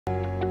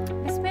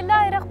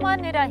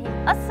Bismillahirrahmanirrahim.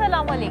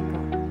 Assalamu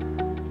alaikum.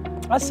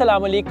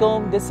 Assalamu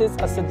alaikum. This is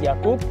Asad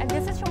Yaqub. And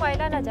this is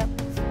Shumaila Najam.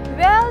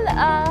 Well,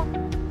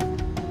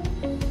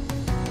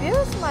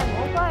 where's my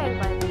mobile,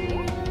 by the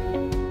way?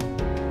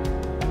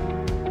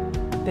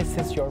 This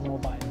is your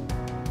mobile.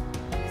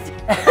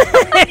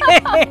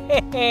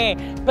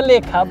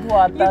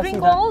 You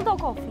drink all the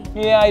coffee.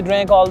 Yeah, I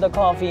drank all the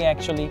coffee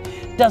actually.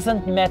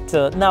 Doesn't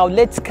matter. Now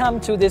let's come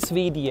to this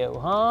video,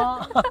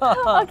 huh?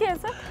 Okay,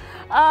 sir.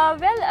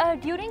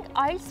 During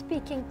IELTS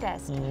speaking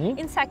test,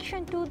 in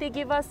section 2, they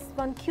give us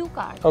one cue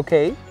card.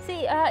 Okay.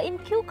 See, in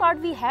cue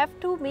card, we have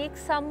to make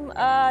some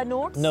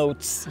notes.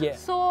 Notes, yeah.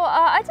 So,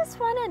 I just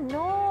want to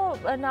know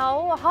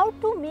now how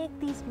to make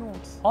these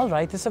notes. All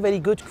right, this is a very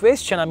good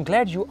question. I'm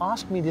glad you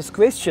asked me this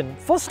question.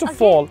 First of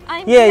Okay, all,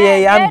 I'm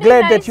I'm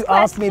glad nice that you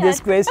asked me this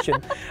question.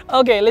 question.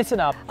 Okay,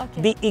 listen up.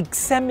 Okay. The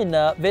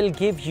examiner will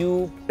give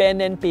you pen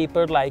and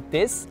paper like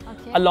this,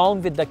 Okay.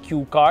 along with the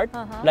cue card.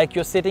 Like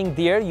you're sitting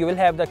there, you will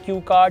have the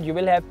cue card, you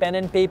will have pen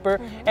and paper,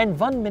 and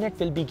 1 minute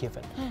will be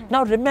given.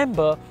 Now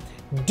remember,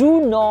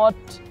 do not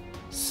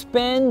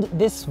spend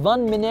this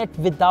 1 minute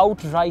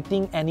without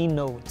writing any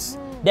notes.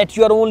 That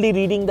you are only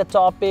reading the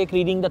topic.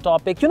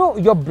 You know,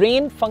 your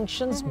brain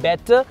functions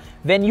better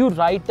when you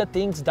write the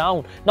things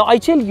down. Now I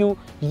tell you,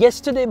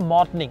 yesterday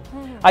morning,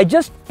 I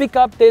picked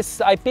up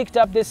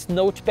this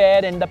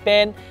notepad and the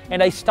pen,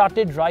 and I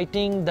started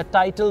writing the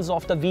titles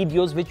of the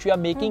videos which we are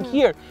making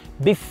here.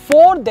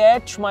 Before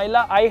that,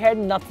 Shumaila, I had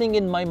nothing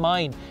in my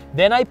mind.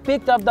 Then I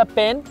picked up the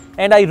pen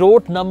and I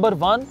wrote number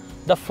 1,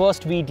 the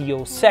first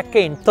video,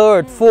 second,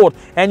 third, fourth,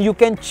 and you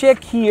can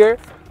check here.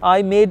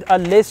 I made a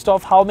list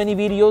of how many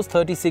videos?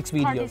 36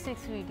 videos.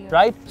 36 videos.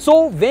 Right?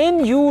 So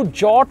when you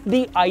jot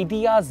the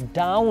ideas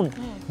down,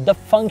 the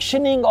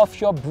functioning of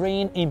your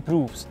brain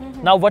improves.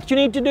 Now what you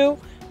need to do?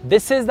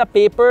 This is the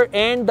paper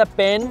and the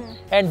pen,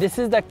 and this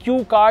is the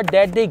cue card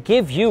that they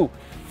give you.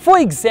 For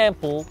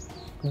example,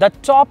 the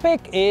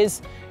topic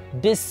is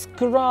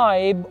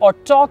describe or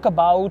talk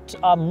about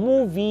a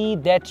movie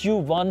that you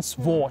once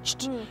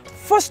watched.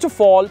 First of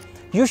all,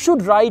 you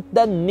should write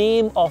the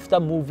name of the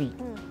movie.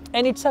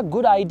 And it's a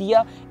good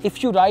idea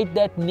if you write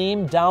that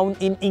name down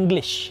in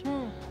English.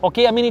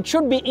 Okay, I mean, it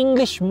should be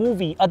English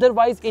movie.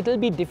 Otherwise, it will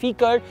be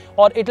difficult,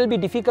 or it will be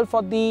difficult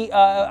for the,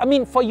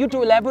 for you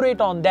to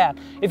elaborate on that.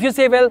 If you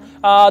say, well,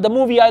 the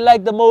movie I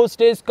like the most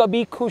is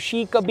Kabhi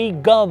Khushi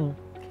Kabhi Gum.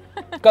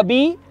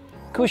 Kabhi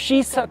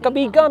Khushi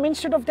Kabhi Gum.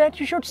 Instead of that,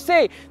 you should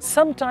say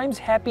sometimes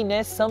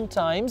happiness,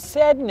 sometimes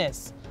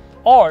sadness.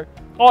 Or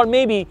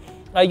maybe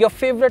your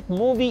favorite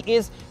movie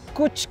is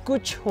Kuch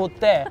Kuch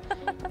Hota Hai.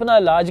 Apna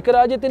ilaaj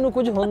kara je tenu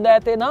kuch hunda hai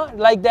te na,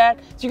 like that.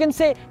 So you can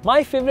say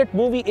my favorite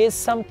movie is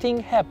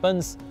Something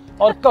Happens,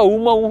 or Kau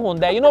Mau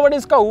hunda hai. You know what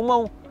is Kau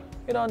Mau?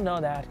 You don't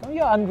know that.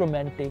 You're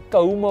unromantic.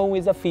 Kau Mau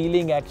is a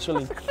feeling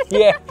actually.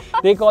 Yeah,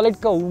 they call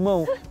it Kau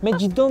Mau. Main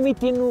jidon vi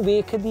tenu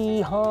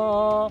vekhdi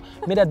haan,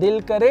 mera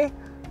dil kare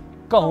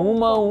Kau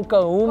Mau,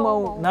 Kau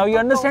Mau. Now you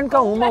understand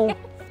Kau Mau?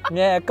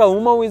 Yeah, Kau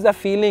Mau is a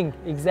feeling,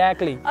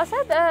 exactly.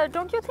 Asad,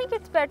 don't you think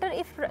it's better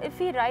if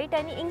we write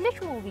any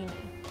English movie?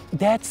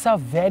 That's a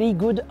very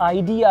good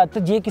idea. To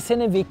je kisi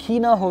ne vekhi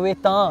na hove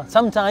taan.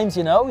 Sometimes,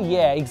 you know,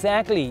 yeah,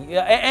 exactly.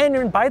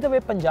 And by the way,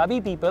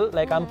 Punjabi people,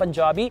 like I'm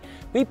Punjabi,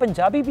 we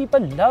Punjabi people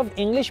love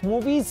English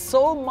movies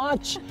so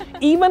much.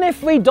 Even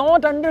if we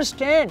don't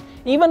understand,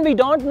 even we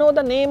don't know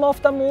the name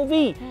of the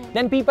movie,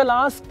 then people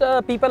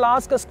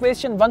ask us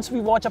question. Once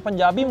we watch a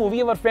Punjabi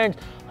movie, our friends,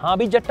 हाँ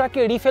भी जट्टा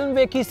केड़ी film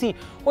वेखी सी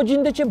ओ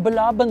जिंदे च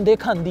बला बंदे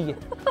खांदी है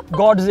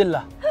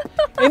Godzilla.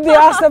 If they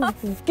ask them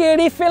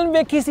केड़ी फिल्म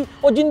वेखी सी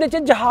ओ जिंदे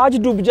च जहाज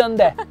डूब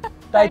जांदा है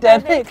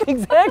Titanic.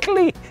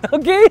 Exactly.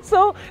 Okay,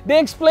 so they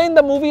explain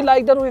the movie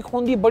like that. एक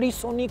होंदी बड़ी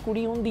सोनी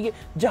कुड़ी होंदी है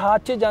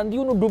जहाज च जांदी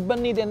उन्हें डूबन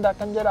नहीं देंदा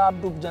कंजर आप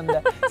डूब जांदा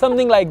है.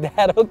 Something like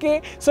that.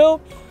 Okay,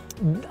 so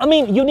I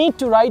mean, you need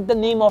to write the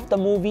name of the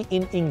movie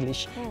in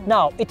English.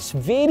 Now, it's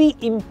very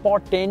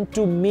important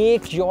to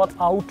make your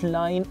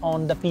outline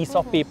on the piece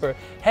of paper.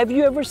 Have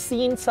you ever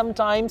seen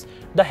sometimes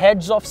the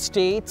heads of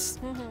states,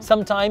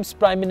 sometimes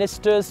prime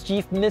ministers,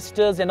 chief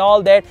ministers and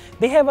all that,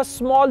 they have a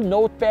small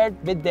notepad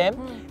with them,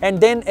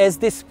 and then as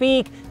they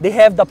speak, they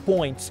have the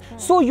points.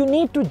 So you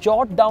need to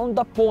jot down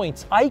the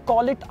points. I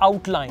call it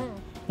outline.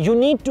 You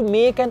need to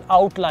make an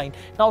outline.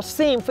 Now,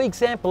 same, for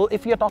example,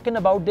 if you're talking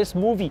about this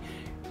movie,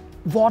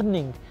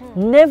 warning,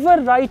 never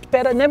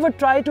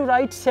try to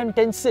write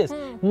sentences,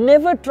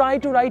 never try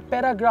to write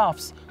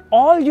paragraphs.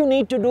 All you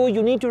need to do,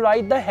 you need to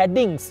write the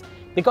headings,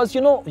 because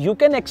you know you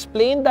can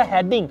explain the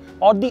heading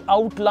or the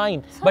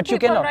outline, but you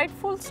cannot write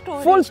full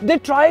story. They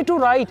try to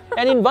write,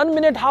 and in 1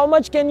 minute how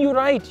much can you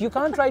write? You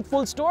can't write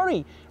full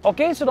story.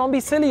 Okay, so don't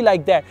be silly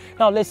like that.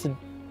 Now listen,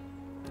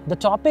 the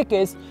topic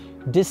is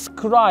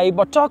describe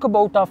or talk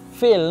about a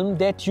film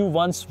that you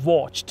once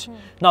watched.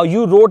 Now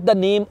you wrote the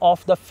name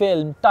of the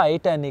film,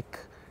 Titanic.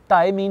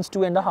 Tai means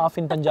 2.5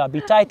 in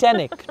Punjabi,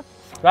 Titanic,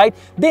 right?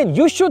 Then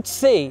you should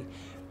say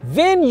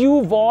when you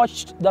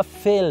watched the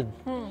film.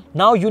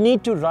 Now you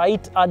need to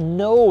write a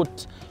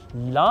note.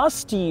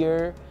 Last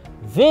year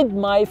with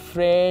my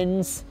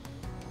friends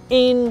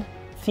in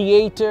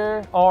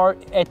theater or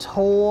at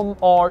home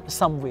or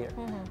somewhere.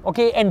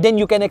 Okay, and then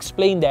you can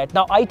explain that.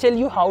 Now I tell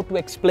you how to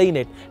explain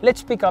it.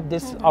 Let's pick up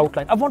this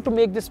outline. I want to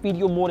make this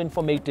video more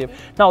informative.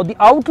 Now the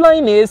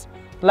outline is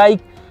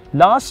like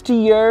last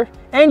year,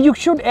 and you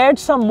should add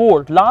some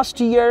more. Last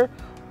year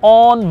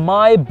on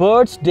my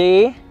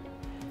birthday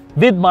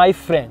with my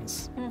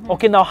friends.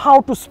 Okay, now how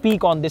to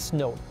speak on this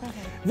note?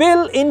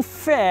 Well, in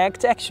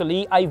fact,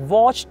 actually, I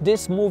watched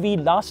this movie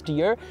last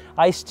year.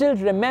 I still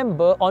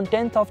remember on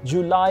 10th of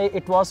July,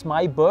 it was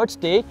my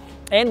birthday,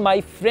 and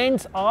my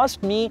friends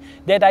asked me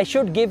that I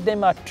should give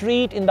them a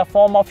treat in the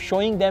form of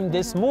showing them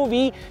this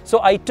movie.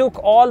 So I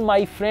took all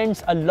my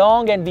friends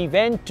along and we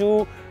went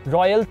to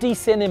Royalty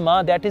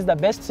Cinema, that is the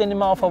best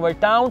cinema of our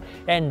town,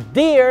 and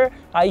there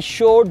I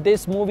showed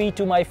this movie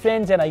to my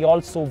friends and I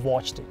also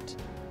watched it.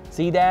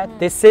 See that?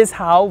 This is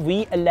how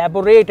we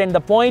elaborate, and the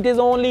point is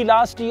only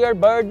last year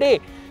birthday.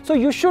 So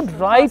you should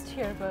write Last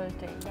year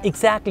birthday.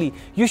 exactly.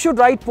 You should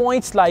write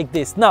points like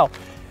this. Now,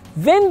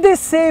 when they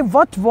say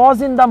what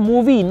was in the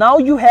movie, now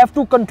you have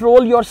to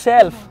control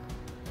yourself.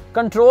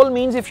 Control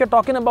means if you're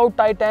talking about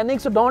Titanic,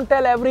 so don't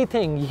tell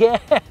everything. Yeah,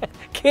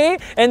 okay.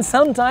 And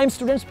sometimes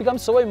students become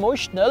so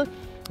emotional.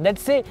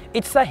 Let's say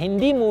it's a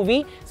Hindi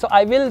movie, so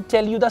I will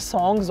tell you the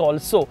songs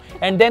also.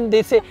 And then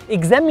they say,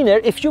 examiner,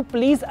 if you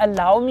please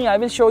allow me, I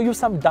will show you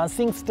some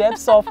dancing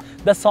steps of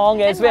the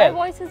song as well.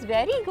 My voice is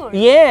very good.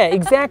 Yeah,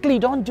 exactly.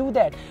 Don't do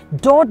that.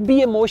 Don't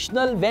be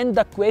emotional when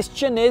the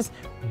question is,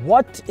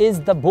 what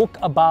is the book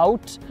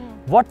about?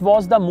 What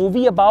was the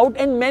movie about?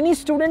 And many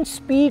students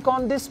speak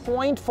on this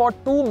point for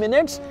 2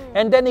 minutes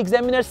and then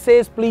examiner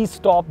says, please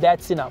stop,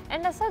 that's enough.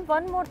 And Asad,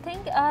 one more thing,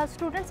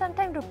 students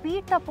sometimes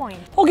repeat the point.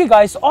 Okay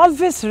guys,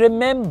 always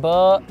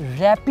remember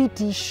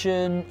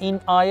repetition in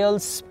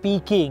IELTS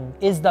speaking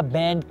is the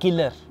band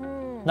killer.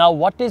 Now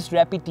what is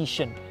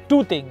repetition?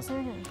 Two things.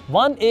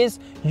 One is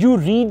you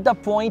read the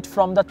point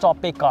from the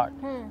topic card.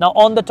 Now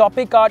on the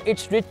topic card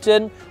it's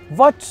written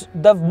what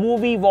the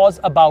movie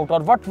was about or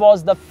what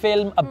was the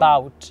film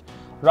about.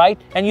 Right?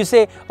 And you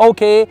say,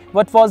 okay,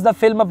 what was the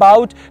film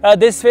about?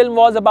 This film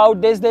was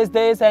about this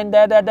and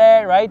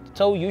that, right?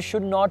 So you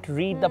should not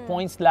read the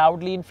points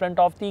loudly in front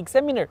of the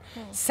examiner.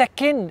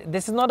 Second,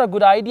 this is not a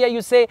good idea.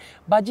 You say,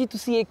 Baji,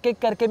 tusi ek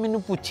karke mainu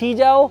puchi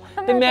jao,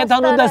 te main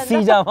thanu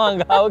dassi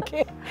javanga,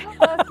 okay?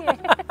 Okay.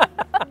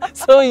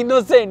 So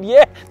innocent,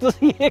 yeah.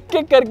 तुसी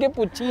एक-एक करके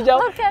पूछी जाओ,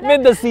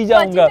 मैं दसी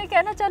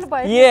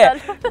जाऊंगा. Yeah,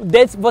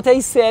 that's what I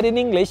said in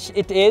English.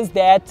 It is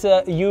that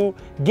you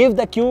give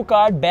the cue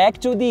card back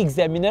to the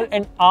examiner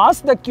and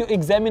ask the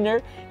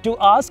examiner to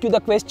ask you the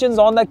questions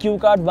on the cue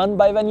card one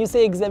by one. You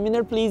say,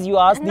 examiner, please, you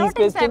ask these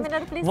questions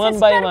one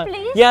by one.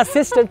 Please. Yeah,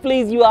 sister,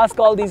 please, you ask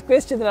all these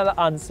questions and I'll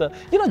answer.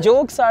 You know,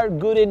 jokes are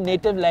good in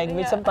native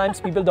language. Sometimes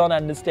people don't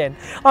understand.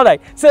 All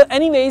right. So,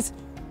 anyways,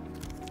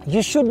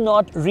 you should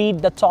not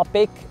read the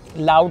topic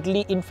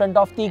loudly in front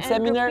of the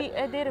examiner.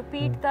 They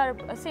repeat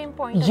the same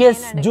point yes,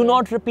 again and do again.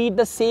 not repeat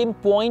the same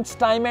points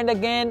time and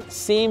again,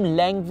 same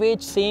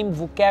language, same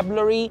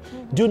vocabulary.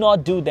 Do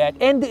not do that.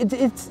 And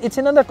it's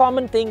another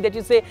common thing that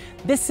you say,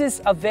 this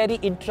is a very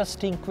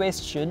interesting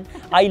question.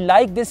 I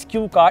like this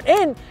cue card.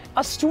 And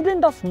a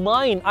student of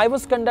mine, I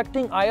was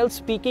conducting IELTS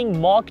speaking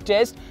mock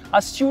test.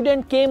 A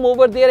student came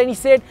over there and he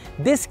said,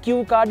 this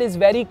cue card is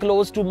very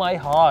close to my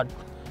heart.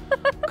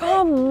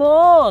 Come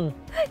on!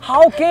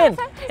 How can?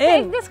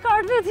 Take this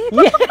card with you.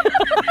 Yeah.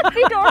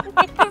 We don't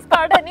need this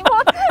card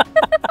anymore.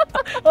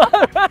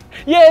 Alright.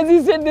 Yes,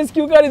 he said this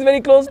cue card is very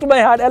close to my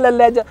heart. Allah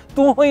ले जा,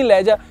 तू ही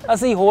ले जा.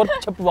 ਅਸੀਂ ਹੋਰ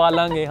ਛਪਵਾ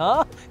ਲਾਂਗੇ,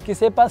 हाँ?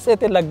 ਕਿਸੇ ਪਾਸੇ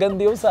ਤੇ ਲੱਗਣ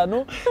ਦਿਓ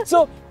ਸਾਨੂੰ.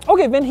 So,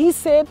 okay, when he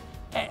said,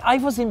 I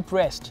was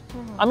impressed.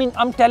 I mean,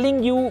 I'm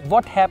telling you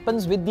what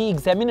happens with the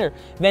examiner.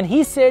 When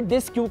he said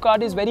this cue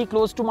card is very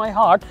close to my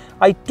heart,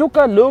 I took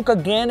a look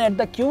again at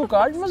the cue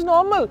card. It was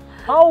normal.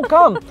 How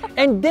come?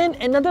 And then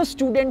another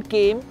student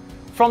came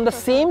from the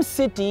same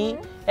city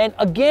and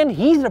again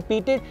he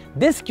repeated,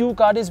 this cue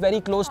card is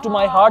very close to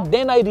my heart.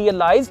 Then I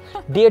realized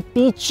their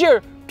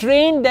teacher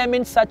trained them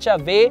in such a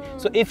way.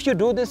 So if you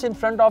do this in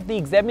front of the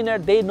examiner,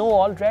 they know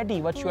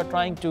already what you are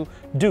trying to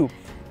do.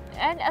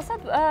 And Asad,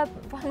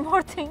 one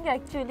more thing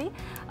actually,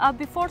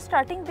 before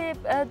starting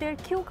their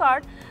cue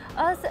card,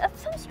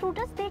 some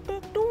students, they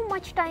take too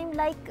much time,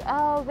 like,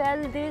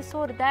 well, this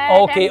or that.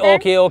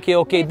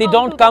 Okay. They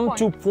don't come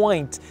to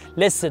point.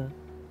 Listen,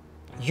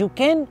 you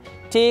can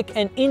take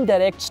an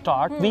indirect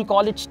start. We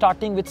call it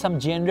starting with some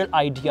general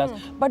ideas,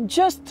 but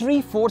just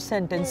 3-4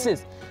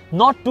 sentences.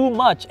 Not too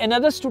much.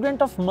 Another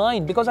student of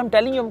mine, because I'm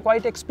telling you I'm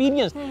quite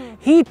experienced,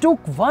 he took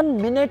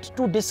 1 minute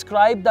to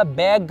describe the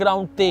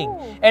background thing.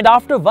 And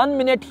after 1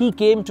 minute, he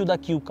came to the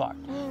cue card.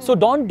 So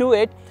don't do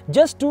it.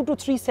 Just 2 to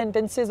 3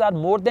 sentences are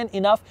more than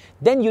enough.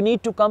 Then you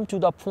need to come to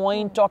the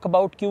point, talk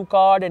about cue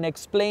card and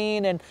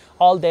explain and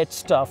all that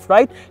stuff,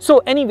 right? So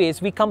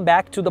anyways, we come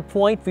back to the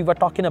point we were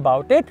talking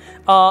about it.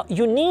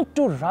 You need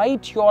to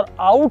write your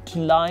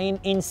outline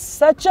in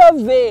such a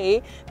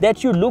way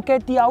that you look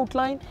at the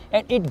outline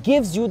and it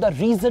gives you the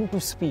reason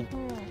to speak.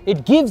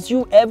 It gives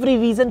you every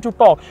reason to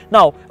talk.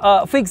 Now,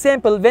 for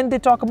example, when they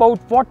talk about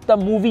what the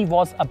movie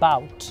was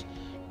about,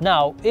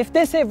 Now, if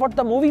they say what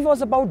the movie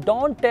was about,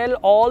 don't tell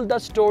all the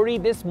story.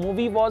 This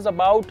movie was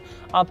about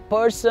a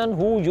person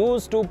who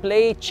used to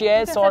play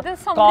chess or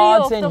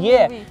cards,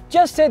 and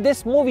just say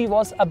this movie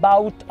was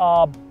about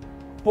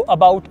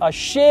a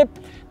ship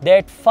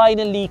that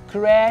finally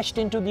crashed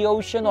into the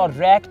ocean or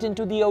wrecked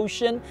into the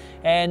ocean,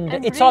 and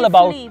it's all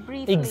about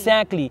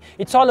exactly,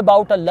 it's all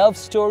about a love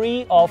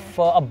story of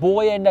a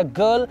boy and a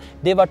girl.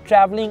 They were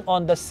traveling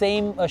on the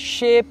same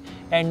ship,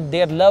 and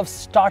their love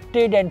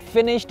started and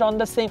finished on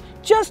the same.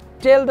 Just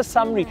tell the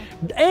summary.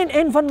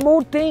 And one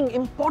more thing,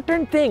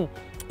 important thing,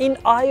 in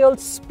IELTS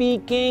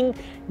speaking,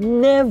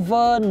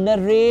 never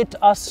narrate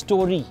a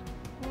story.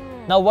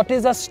 Now, what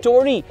is a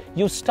story?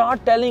 You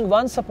start telling,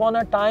 once upon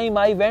a time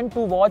I went to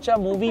watch a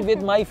movie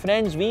with my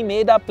friends. We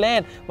made a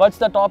plan. What's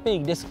the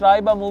topic?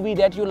 Describe a movie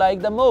that you like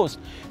the most.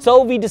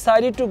 So we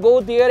decided to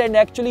go there, and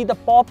actually the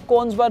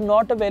popcorns were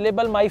not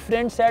available. My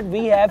friend said,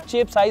 we have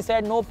chips. I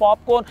said, no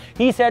popcorn.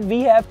 He said,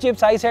 we have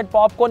chips. I said,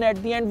 popcorn.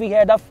 At the end, we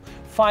had a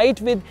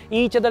fight with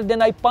each other.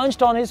 Then I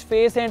punched on his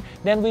face, and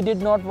then we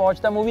did not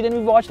watch the movie. Then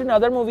we watched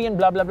another movie, and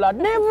blah, blah, blah.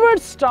 Never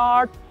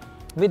start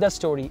with a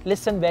story.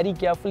 Listen very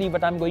carefully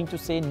what I'm going to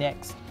say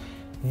next.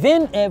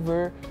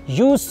 Whenever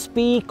you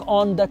speak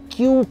on the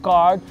cue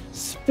card,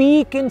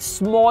 speak in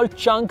small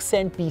chunks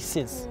and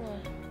pieces.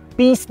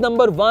 Piece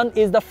number 1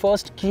 is the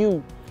first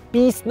cue.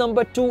 Piece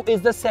number 2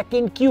 is the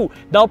second cue.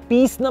 Now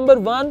piece number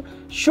 2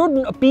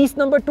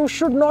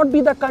 should not be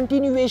the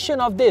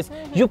continuation of this.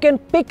 You can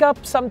pick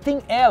up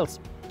something else.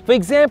 For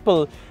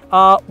example,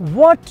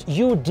 what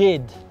you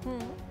did,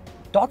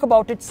 talk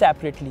about it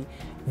separately.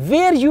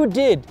 Where you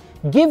did,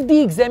 give the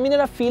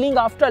examiner a feeling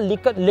after a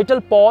little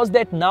pause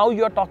that now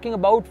you are talking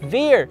about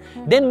where.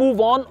 Then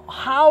move on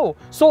how.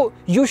 So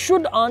you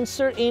should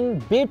answer in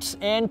bits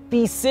and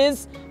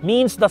pieces,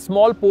 means the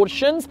small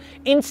portions,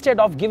 instead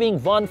of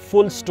giving one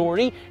full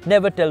story.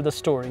 Never tell the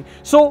story.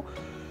 So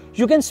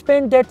you can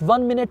spend that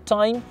 1 minute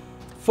time.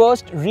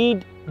 First,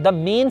 read the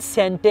main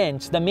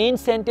sentence. The main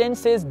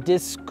sentence is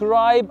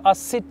describe a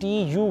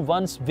city you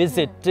once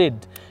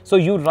visited. So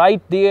you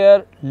write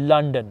there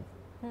London.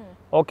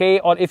 Okay,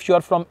 or if you are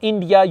from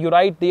India, you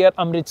write there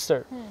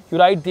Amritsar, you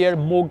write there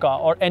Moga,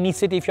 or any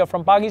city. If you are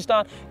from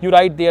Pakistan, you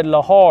write there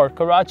Lahore,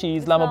 Karachi,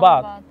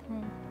 Islamabad.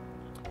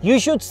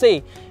 You should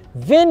say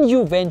when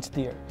you went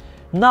there.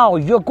 Now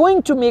you're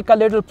going to make a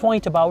little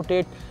point about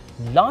it.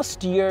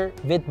 Last year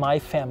with my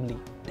family.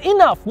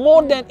 Enough,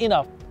 more than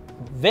enough.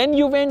 When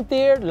you went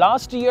there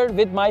last year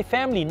with my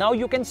family. Now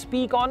you can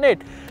speak on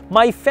it.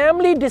 My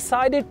family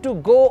decided to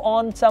go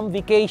on some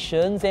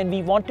vacations, and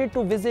we wanted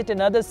to visit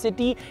another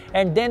city,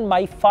 and then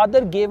my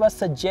father gave a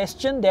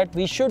suggestion that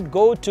we should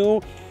go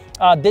to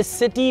this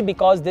city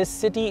because this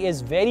city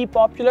is very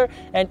popular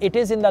and it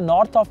is in the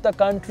north of the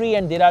country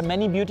and there are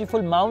many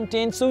beautiful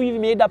mountains. So we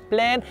made a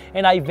plan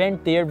and I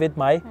went there with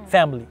my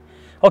family.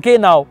 Okay,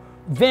 now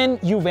when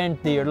you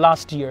went there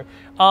last year,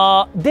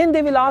 then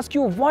they will ask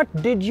you, what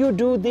did you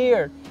do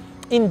there?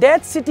 In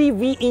that city,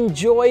 we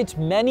enjoyed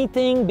many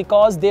things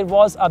because there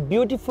was a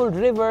beautiful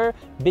river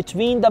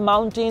between the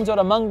mountains or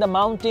among the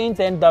mountains,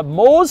 and the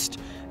most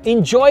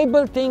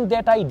enjoyable thing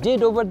that I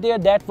did over there,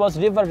 that was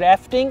river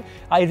rafting.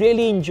 I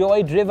really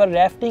enjoyed river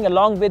rafting.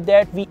 Along with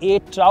that, we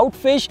ate trout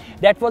fish.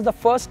 That was the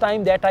first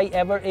time that I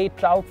ever ate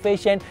trout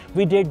fish, and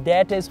we did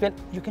that as well.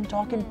 You can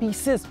talk in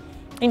pieces.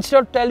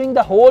 Instead of telling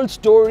the whole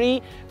story,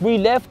 we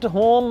left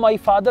home, my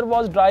father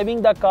was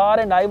driving the car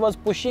and I was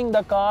pushing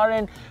the car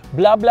and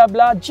blah, blah,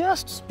 blah.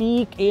 Just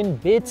speak in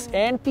bits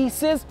and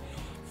pieces.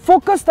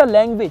 Focus the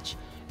language.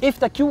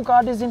 If the cue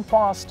card is in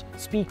past,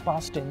 speak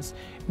past tense.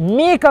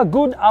 Make a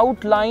good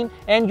outline,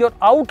 and your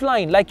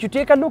outline, like you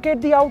take a look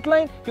at the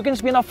outline, you can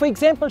speak. Now, for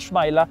example,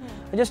 Shmaila,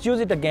 I just use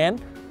it again.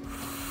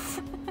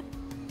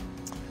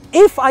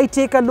 If I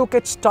take a look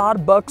at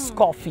Starbucks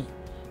coffee,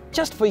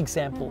 just for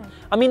example,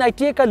 I mean, I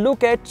take a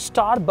look at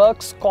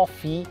Starbucks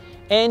coffee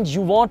and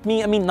you want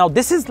me, I mean, now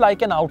this is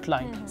like an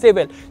outline. Say,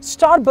 well,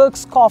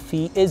 Starbucks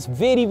coffee is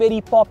very,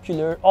 very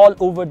popular all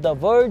over the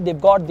world.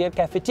 They've got their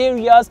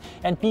cafeterias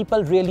and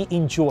people really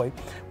enjoy.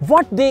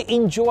 What they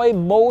enjoy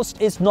most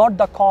is not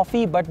the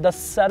coffee, but the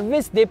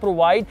service they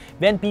provide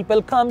when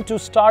people come to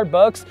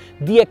Starbucks.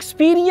 The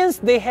experience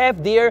they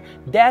have there,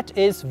 that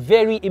is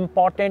very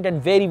important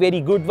and very, very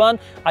good one.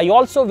 I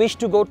also wish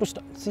to go to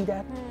see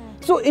that?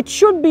 So it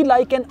should be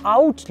like an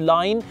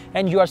outline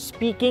and you are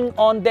speaking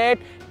on that.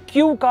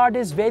 Cue card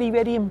is very,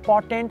 very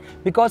important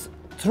because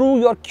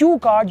through your cue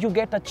card, you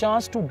get a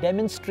chance to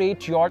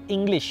demonstrate your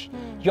English,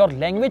 your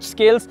language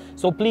skills.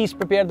 So please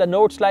prepare the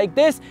notes like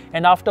this.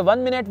 And after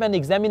 1 minute, when the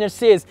examiner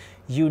says,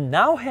 you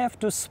now have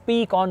to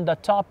speak on the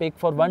topic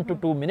for 1 to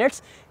 2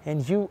 minutes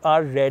and you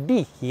are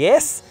ready.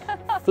 Yes,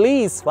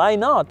 please, why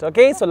not?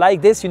 Okay, so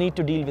like this, you need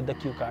to deal with the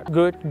cue card.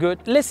 Good, good.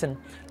 Listen,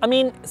 I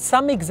mean,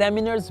 some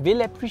examiners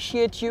will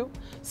appreciate you.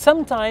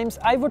 Sometimes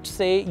I would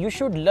say you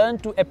should learn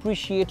to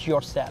appreciate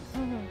yourself.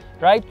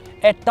 Right?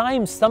 At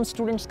times, some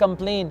students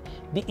complain,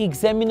 the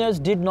examiners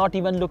did not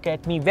even look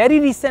at me. Very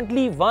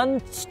recently,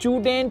 one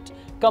student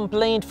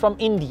complaint from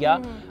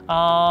India.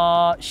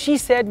 She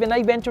said when I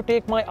went to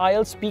take my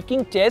IELTS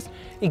speaking test,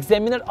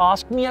 examiner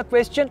asked me a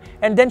question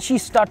and then she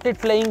started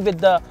playing with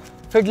the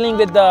fiddling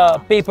with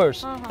the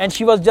papers, and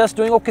she was just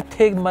doing, oh,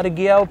 kithe mar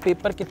gaya, oh,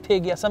 paper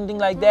kithe gaya, something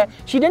like that.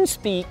 She didn't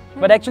speak,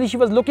 but actually she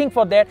was looking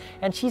for that,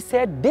 and she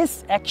said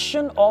this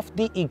action of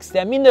the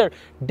examiner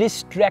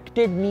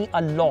distracted me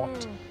a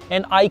lot.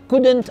 And I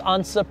couldn't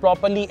answer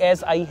properly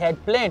as I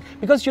had planned,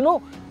 because you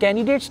know,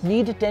 candidates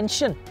need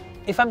attention.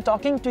 If I'm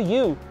talking to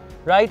you,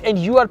 right, and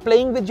you are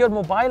playing with your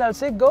mobile, I'll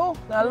say go,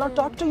 I'll not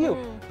talk to you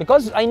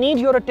because I need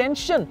your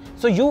attention.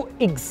 So you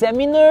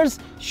examiners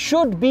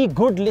should be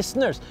good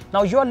listeners.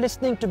 Now you are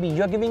listening to me,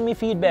 you are giving me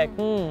feedback.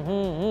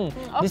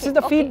 This is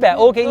the feedback.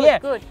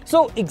 Good.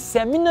 So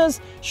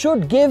examiners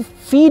should give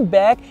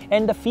feedback,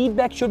 and the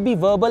feedback should be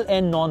verbal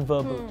and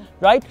non-verbal,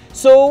 right?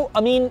 So I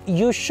mean,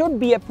 you should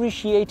be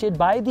appreciated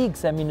by the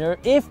examiner.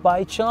 If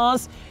by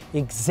chance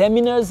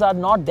examiners are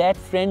not that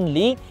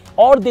friendly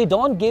or they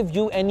don't give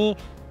you any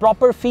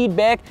proper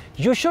feedback,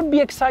 you should be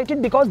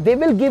excited because they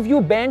will give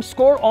you band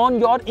score on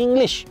your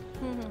English.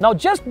 Now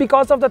just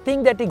because of the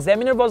thing that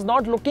examiner was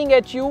not looking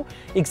at you,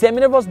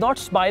 examiner was not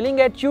smiling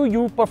at you,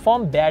 you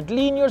perform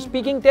badly in your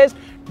speaking test.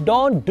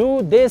 Don't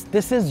do this.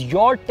 This is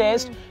your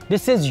test.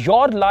 This is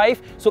your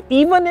life. So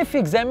even if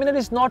examiner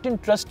is not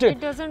interested,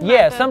 it doesn't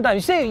matter. Sometimes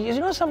you say, you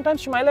know,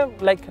 sometimes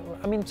Shumaila, like,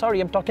 I mean, sorry,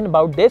 I'm talking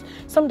about this.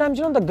 Sometimes,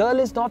 you know, the girl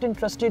is not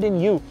interested in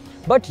you,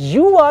 but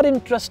you are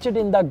interested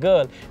in the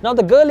girl. Now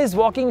the girl is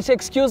walking, you say,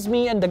 excuse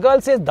me, and the girl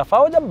says, Dafa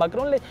ho ja,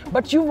 bakron le.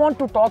 But you want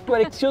to talk to her,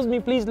 excuse me,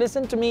 please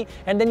listen to me,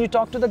 and then you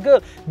talk to the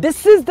girl.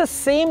 This is the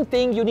same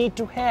thing you need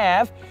to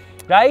have,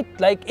 right?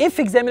 Like if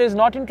examiner is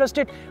not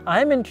interested,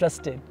 I am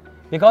interested,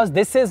 because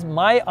this is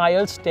my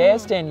IELTS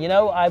test and you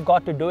know, I've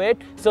got to do it.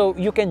 So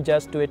you can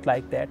just do it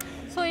like that.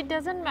 So it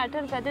doesn't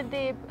matter whether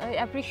they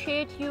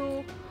appreciate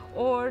you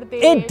or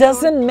they... It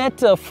doesn't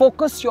matter.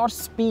 Focus your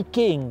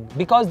speaking,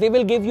 because they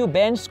will give you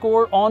band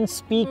score on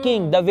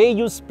speaking, the way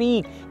you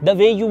speak, the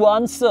way you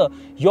answer,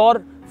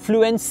 your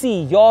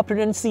fluency, your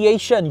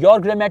pronunciation, your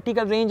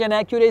grammatical range and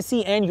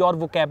accuracy, and your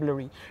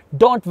vocabulary.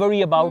 Don't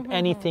worry about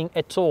anything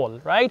at all,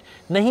 right?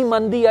 Nahi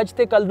mandi aaj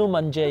te kal nu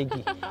man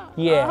jayegi.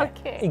 Yeah,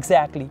 Okay.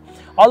 Exactly.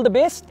 All the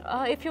best.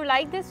 If you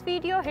like this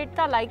video, hit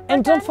the like button.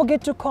 And don't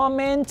forget to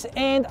comment.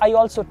 And I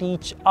also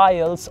teach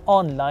IELTS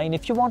online.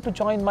 If you want to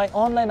join my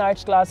online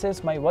IELTS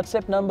classes, my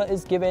WhatsApp number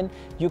is given.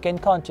 You can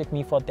contact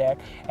me for that.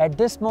 At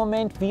this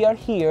moment, we are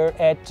here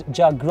at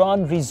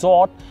Jagran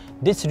Resort.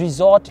 This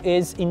resort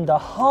is in the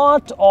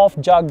heart of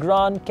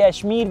Jagran,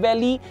 Kashmir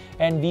Valley,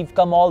 and we've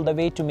come all the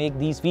way to make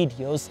these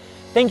videos.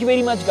 Thank you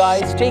very much,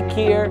 guys. Take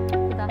care.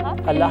 Khuda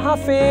Hafiz. Allah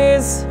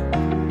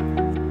Hafiz.